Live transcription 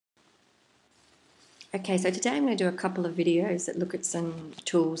Okay, so today I'm going to do a couple of videos that look at some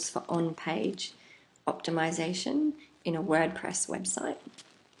tools for on-page optimization in a WordPress website.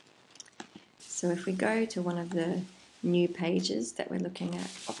 So if we go to one of the new pages that we're looking at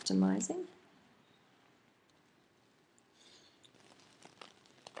optimizing.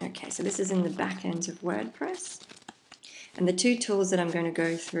 Okay, so this is in the back end of WordPress. And the two tools that I'm going to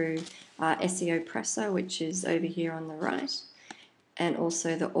go through are SEO Presser, which is over here on the right, and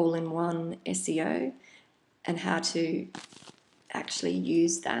also the all-in-one SEO, and how to actually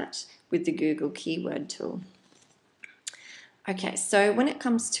use that with the Google keyword tool. Okay, so when it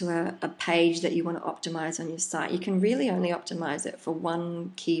comes to a page that you want to optimize on your site, you can really only optimize it for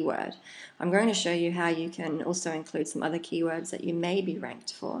one keyword. I'm going to show you how you can also include some other keywords that you may be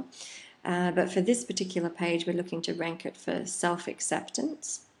ranked for. But for this particular page, we're looking to rank it for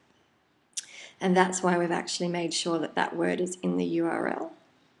self-acceptance. And that's why we've actually made sure that that word is in the URL.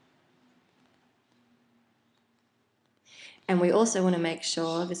 And we also want to make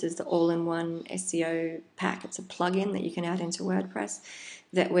sure, this is the all-in-one SEO pack, it's a plugin that you can add into WordPress,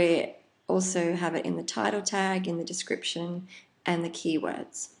 that we also have it in the title tag, in the description, and the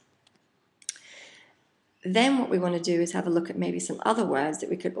keywords. Then what we want to do is have a look at maybe some other words that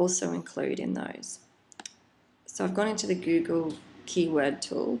we could also include in those. So I've gone into the Google keyword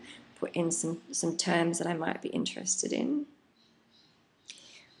tool, put in some terms that I might be interested in,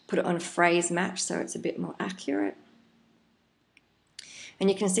 put it on phrase match so it's a bit more accurate. And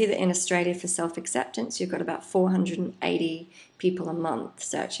you can see that in Australia for self-acceptance, you've got about 480 people a month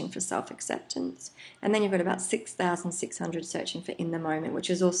searching for self-acceptance. And then you've got about 6,600 searching for in the moment, which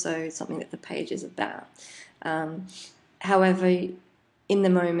is also something that the page is about. However, in the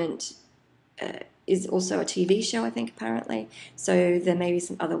moment is also a TV show, I think, apparently. So there may be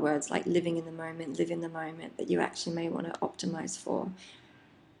some other words like living in the moment, live in the moment, that you actually may want to optimize for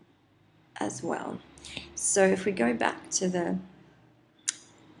as well. So if we go back to the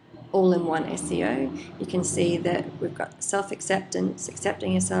all-in-one SEO, you can see that we've got self-acceptance,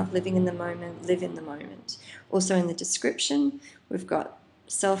 accepting yourself, living in the moment, live in the moment. Also in the description, we've got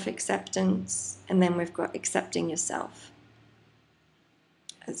self-acceptance, and then we've got accepting yourself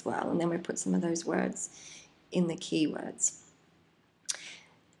as well. And then we put some of those words in the keywords.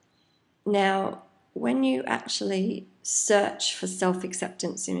 Now, when you actually search for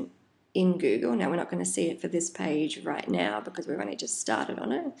self-acceptance in Google. Now, we're not going to see it for this page right now because we've only just started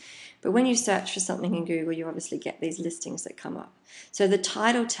on it. But when you search for something in Google, you obviously get these listings that come up. So the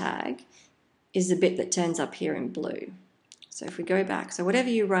title tag is the bit that turns up here in blue. So if we go back, so whatever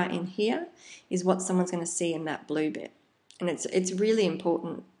you write in here is what someone's going to see in that blue bit. And it's really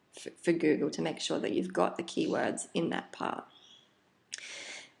important for Google to make sure that you've got the keywords in that part.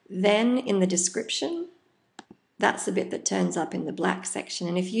 Then in the description, that's the bit that turns up in the black section.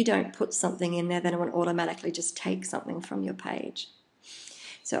 And if you don't put something in there, then it will automatically just take something from your page.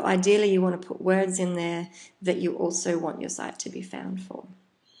 So ideally, you want to put words in there that you also want your site to be found for.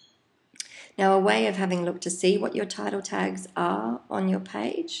 Now, a way of having a look to see what your title tags are on your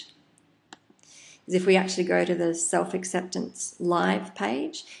page is if we actually go to the self-acceptance live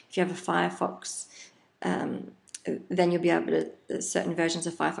page. If you have a Firefox, then you'll be able to, certain versions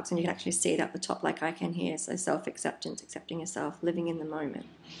of Firefox, and you can actually see it at the top like I can here. So self-acceptance, accepting yourself, living in the moment.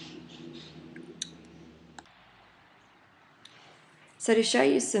 So to show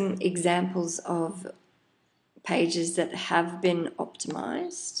you some examples of pages that have been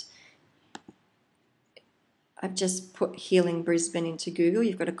optimized, I've just put Healing Brisbane into Google.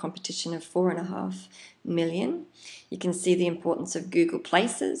 You've got a competition of 4.5 million. You can see the importance of Google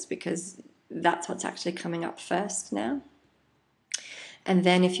Places because that's what's actually coming up first now. And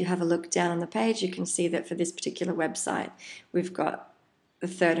then if you have a look down on the page, you can see that for this particular website, we've got the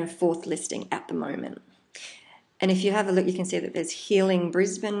 3rd and 4th listing at the moment. And if you have a look, you can see that there's Healing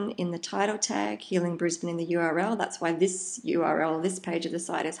Brisbane in the title tag, Healing Brisbane in the URL. That's why this URL, this page of the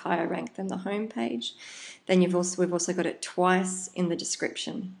site, is higher ranked than the home page. Then we've also got it twice in the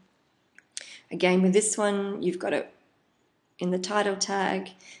description. Again, with this one, you've got it in the title tag,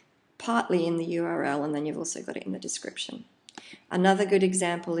 partly in the URL, and then you've also got it in the description. Another good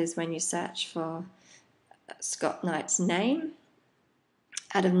example is when you search for Scott Knight's name.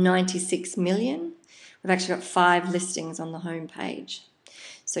 Out of 96 million, we've actually got 5 listings on the home page.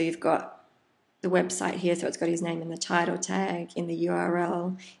 So you've got the website here, so it's got his name in the title tag, in the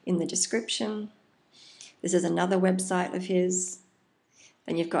URL, in the description. This is another website of his.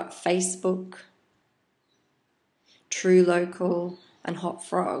 Then you've got Facebook, True Local, and Hot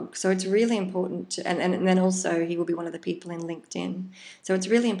Frog. So it's really important to, and then also he will be one of the people in LinkedIn. So it's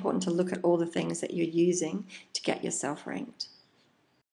really important to look at all the things that you're using to get yourself ranked.